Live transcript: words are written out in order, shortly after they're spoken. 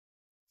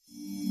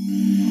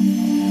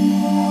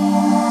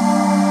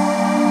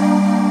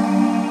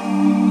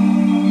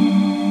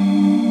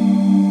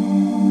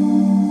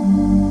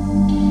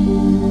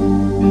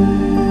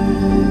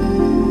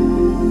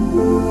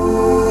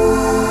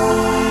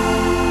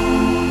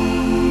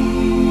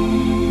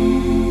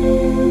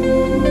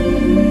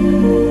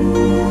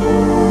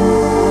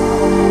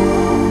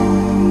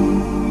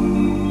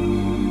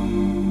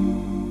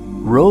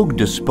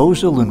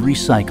disposal and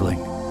recycling.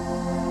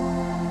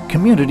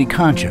 Community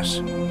conscious.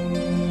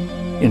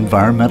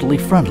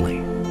 Environmentally friendly.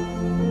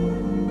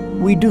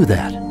 We do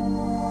that.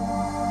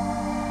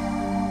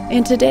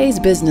 In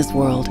today's business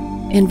world,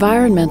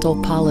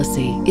 environmental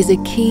policy is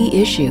a key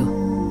issue.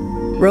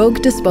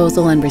 Rogue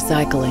Disposal and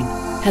Recycling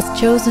has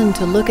chosen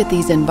to look at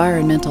these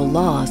environmental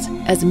laws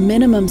as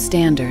minimum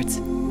standards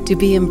to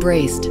be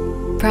embraced,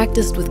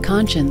 practiced with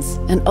conscience,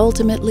 and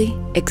ultimately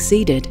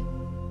exceeded.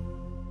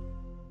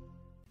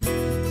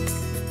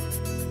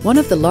 One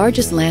of the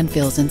largest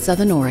landfills in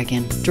Southern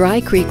Oregon,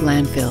 Dry Creek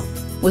Landfill,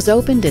 was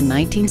opened in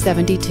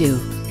 1972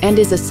 and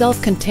is a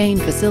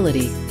self-contained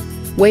facility.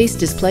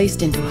 Waste is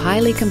placed into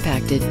highly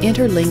compacted,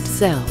 interlinked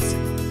cells,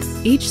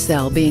 each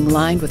cell being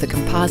lined with a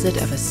composite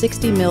of a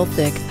 60 mil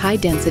thick,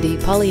 high-density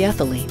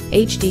polyethylene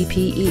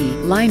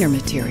HDPE liner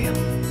material,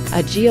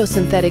 a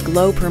geosynthetic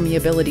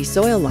low-permeability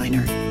soil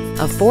liner,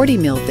 a 40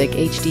 mil thick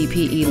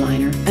HDPE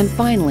liner, and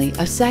finally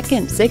a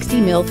second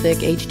 60 mil thick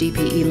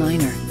HDPE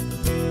liner.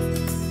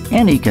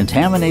 Any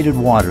contaminated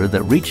water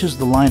that reaches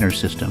the liner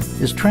system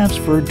is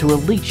transferred to a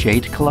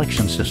leachate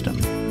collection system,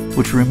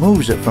 which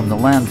removes it from the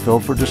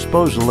landfill for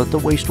disposal at the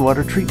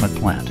wastewater treatment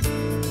plant.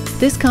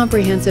 This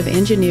comprehensive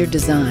engineered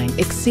design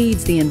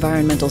exceeds the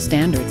environmental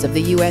standards of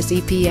the U.S.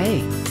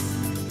 EPA.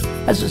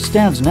 As it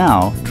stands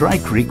now, Dry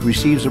Creek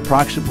receives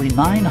approximately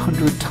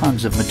 900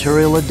 tons of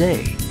material a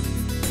day,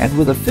 and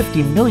with a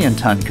 50 million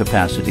ton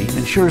capacity,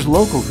 ensures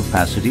local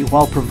capacity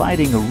while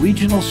providing a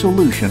regional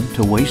solution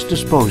to waste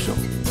disposal.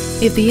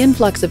 If the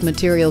influx of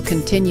material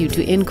continued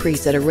to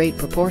increase at a rate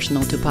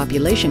proportional to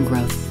population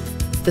growth,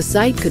 the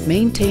site could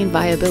maintain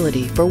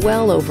viability for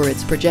well over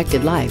its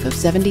projected life of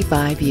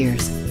 75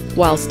 years,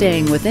 while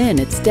staying within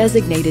its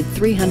designated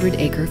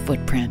 300-acre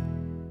footprint.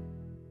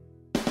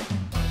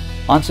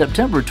 On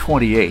September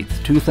 28,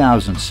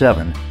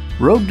 2007,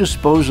 Rogue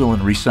Disposal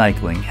and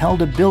Recycling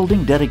held a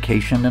building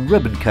dedication and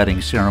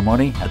ribbon-cutting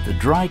ceremony at the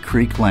Dry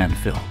Creek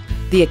Landfill.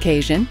 The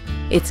occasion?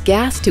 Its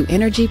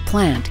gas-to-energy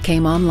plant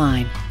came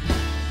online.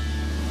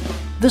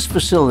 This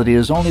facility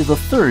is only the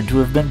third to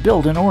have been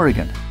built in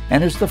Oregon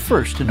and is the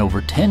first in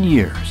over 10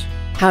 years.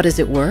 How does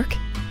it work?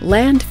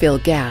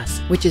 Landfill gas,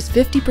 which is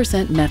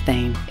 50%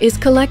 methane, is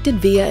collected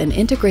via an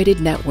integrated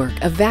network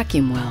of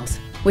vacuum wells,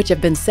 which have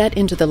been set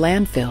into the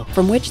landfill,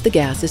 from which the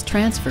gas is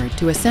transferred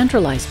to a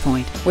centralized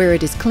point where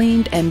it is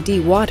cleaned and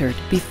dewatered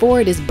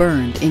before it is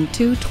burned in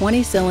two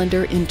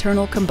 20-cylinder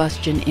internal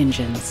combustion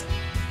engines.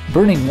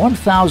 Burning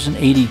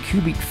 1,080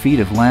 cubic feet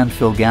of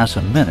landfill gas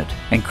a minute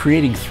and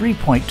creating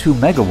 3.2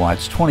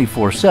 megawatts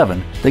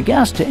 24/7, the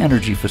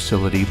gas-to-energy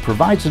facility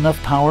provides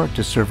enough power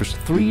to service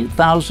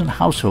 3,000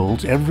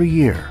 households every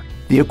year,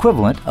 the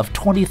equivalent of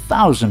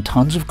 20,000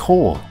 tons of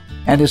coal.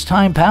 And as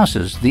time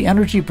passes, the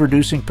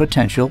energy-producing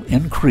potential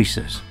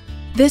increases.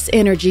 This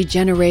energy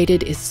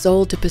generated is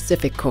sold to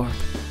Pacific Corp.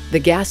 The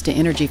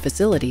gas-to-energy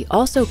facility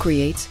also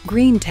creates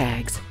green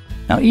tags.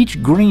 Now,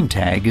 each green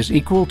tag is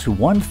equal to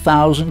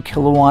 1,000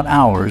 kilowatt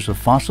hours of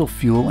fossil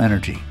fuel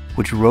energy,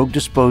 which Rogue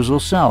Disposal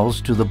sells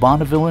to the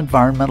Bonneville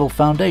Environmental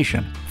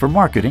Foundation for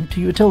marketing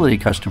to utility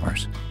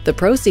customers. The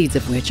proceeds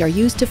of which are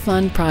used to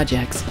fund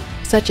projects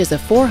such as a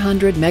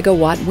 400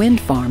 megawatt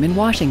wind farm in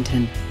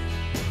Washington,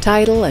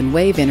 tidal and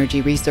wave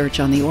energy research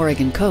on the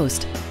Oregon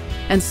coast,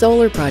 and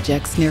solar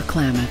projects near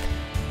Klamath.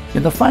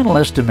 In the final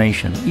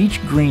estimation,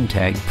 each green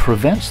tag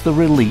prevents the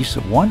release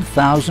of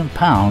 1,000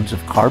 pounds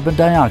of carbon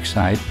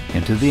dioxide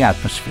into the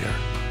atmosphere.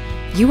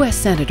 U.S.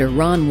 Senator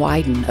Ron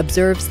Wyden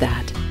observes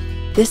that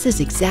this is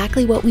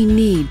exactly what we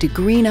need to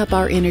green up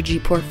our energy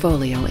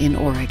portfolio in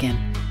Oregon.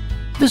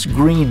 This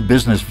green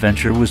business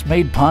venture was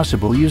made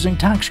possible using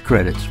tax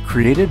credits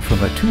created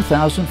from a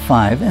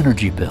 2005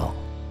 energy bill.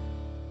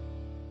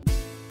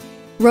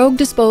 Rogue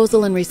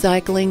Disposal and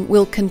Recycling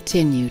will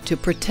continue to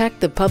protect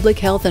the public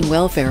health and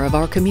welfare of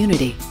our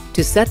community,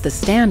 to set the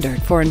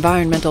standard for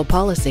environmental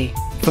policy.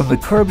 From the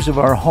curbs of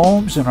our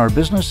homes and our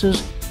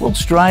businesses, we'll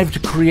strive to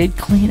create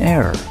clean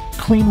air,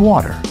 clean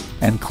water,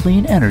 and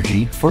clean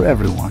energy for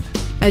everyone.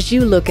 As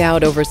you look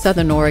out over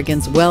Southern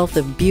Oregon's wealth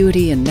of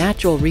beauty and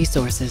natural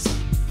resources,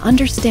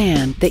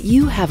 understand that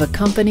you have a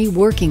company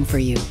working for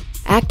you,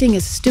 acting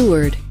as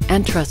steward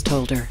and trust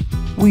holder.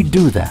 We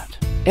do that.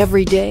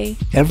 Every day.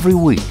 Every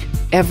week.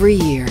 Every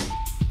year.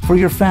 For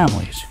your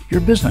families,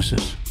 your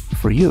businesses,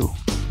 for you.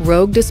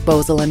 Rogue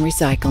Disposal and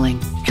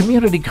Recycling.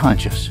 Community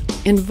conscious.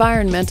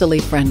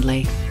 Environmentally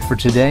friendly. For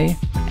today.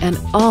 And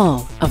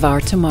all of our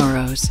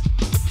tomorrows.